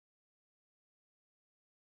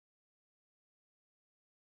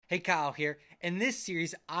Hey, Kyle here. In this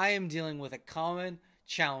series, I am dealing with a common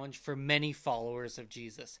challenge for many followers of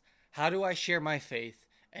Jesus. How do I share my faith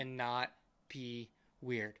and not be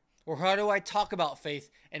weird? Or how do I talk about faith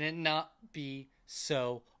and it not be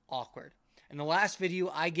so awkward? In the last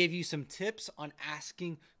video, I gave you some tips on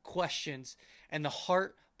asking questions and the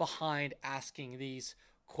heart behind asking these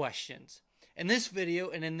questions. In this video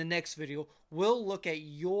and in the next video, we'll look at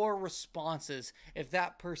your responses if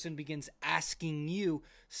that person begins asking you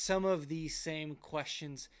some of these same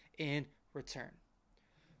questions in return.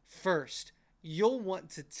 First, you'll want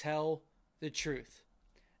to tell the truth.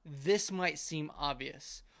 This might seem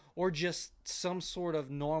obvious or just some sort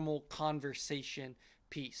of normal conversation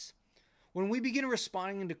piece. When we begin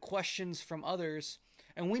responding to questions from others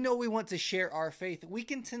and we know we want to share our faith, we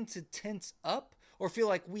can tend to tense up or feel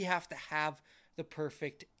like we have to have the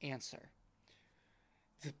perfect answer.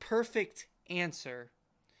 The perfect answer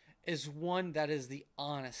is one that is the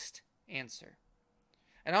honest answer.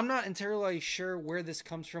 And I'm not entirely sure where this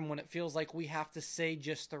comes from when it feels like we have to say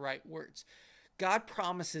just the right words. God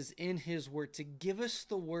promises in His Word to give us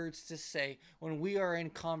the words to say when we are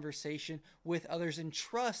in conversation with others and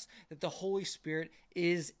trust that the Holy Spirit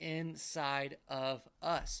is inside of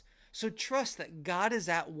us. So trust that God is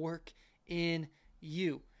at work in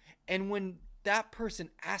you. And when that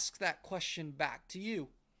person asks that question back to you,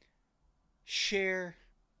 share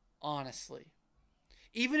honestly.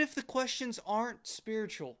 Even if the questions aren't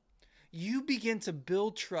spiritual, you begin to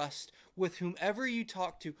build trust with whomever you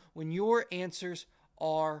talk to when your answers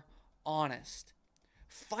are honest.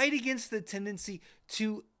 Fight against the tendency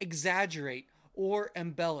to exaggerate or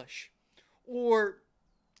embellish, or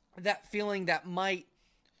that feeling that might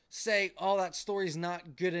say, oh, that story's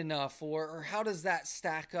not good enough, or how does that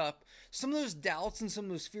stack up? Some of those doubts and some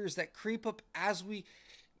of those fears that creep up as we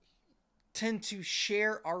tend to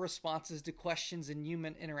share our responses to questions in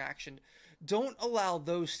human interaction. Don't allow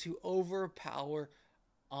those to overpower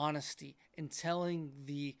honesty and telling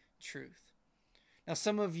the truth. Now,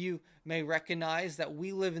 some of you may recognize that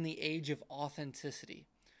we live in the age of authenticity.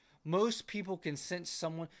 Most people can sense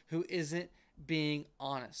someone who isn't being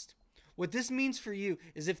honest. What this means for you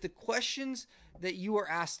is if the questions that you are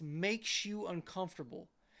asked makes you uncomfortable,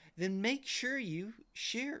 then make sure you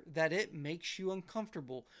share that it makes you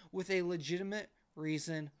uncomfortable with a legitimate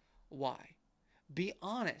reason why. Be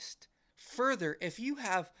honest. Further, if you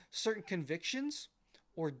have certain convictions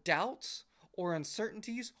or doubts or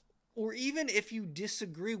uncertainties, or even if you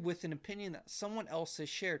disagree with an opinion that someone else has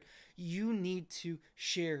shared, you need to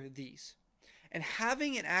share these. And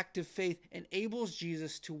having an active faith enables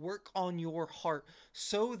Jesus to work on your heart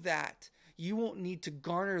so that you won't need to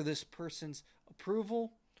garner this person's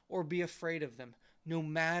approval or be afraid of them, no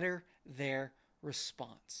matter their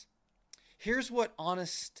response. Here's what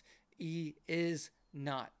honesty is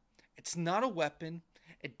not. It's not a weapon.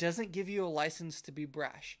 It doesn't give you a license to be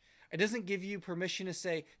brash. It doesn't give you permission to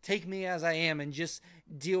say, take me as I am and just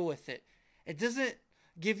deal with it. It doesn't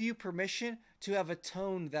give you permission to have a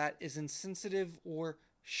tone that is insensitive or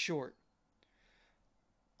short.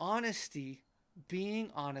 Honesty,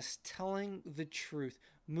 being honest, telling the truth,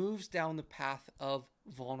 moves down the path of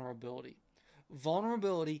vulnerability.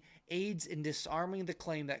 Vulnerability aids in disarming the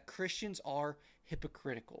claim that Christians are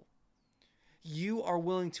hypocritical. You are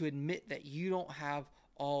willing to admit that you don't have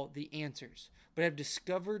all the answers, but have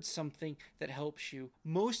discovered something that helps you.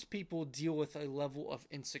 Most people deal with a level of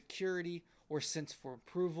insecurity or sense for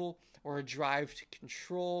approval or a drive to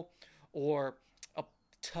control or a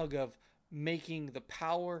tug of making the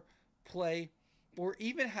power play or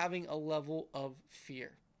even having a level of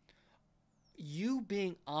fear. You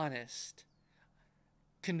being honest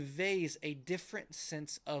conveys a different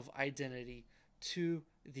sense of identity to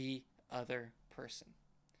the other person.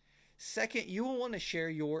 Second, you will want to share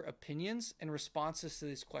your opinions and responses to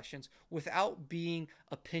these questions without being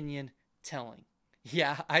opinion telling.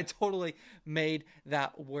 Yeah, I totally made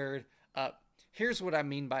that word up. Here's what I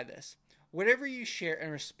mean by this. Whatever you share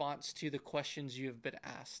in response to the questions you have been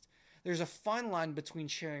asked, there's a fine line between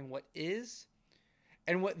sharing what is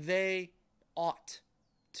and what they ought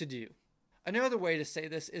to do. Another way to say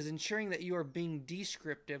this is ensuring that you are being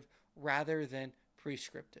descriptive rather than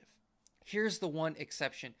prescriptive. Here's the one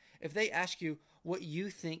exception. If they ask you what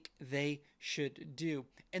you think they should do,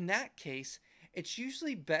 in that case, it's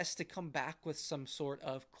usually best to come back with some sort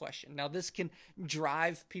of question. Now, this can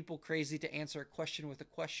drive people crazy to answer a question with a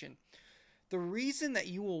question. The reason that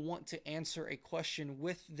you will want to answer a question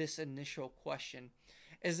with this initial question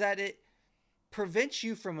is that it prevents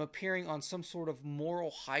you from appearing on some sort of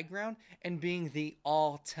moral high ground and being the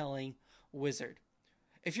all-telling wizard.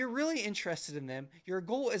 If you're really interested in them, your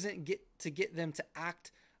goal isn't to get them to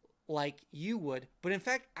act like you would, but in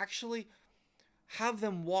fact, actually have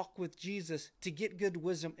them walk with Jesus to get good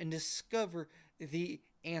wisdom and discover the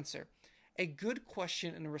answer. A good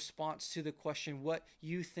question in response to the question, what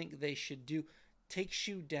you think they should do, takes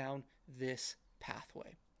you down this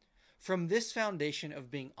pathway. From this foundation of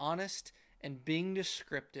being honest and being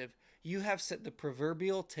descriptive, you have set the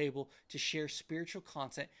proverbial table to share spiritual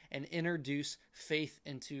content and introduce faith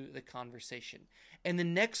into the conversation. In the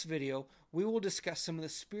next video, we will discuss some of the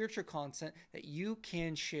spiritual content that you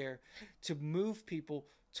can share to move people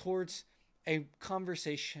towards a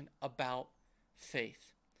conversation about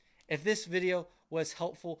faith. If this video was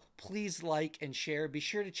helpful, please like and share. Be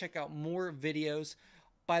sure to check out more videos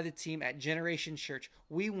by the team at Generation Church.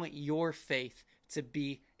 We want your faith to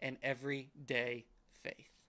be an everyday faith.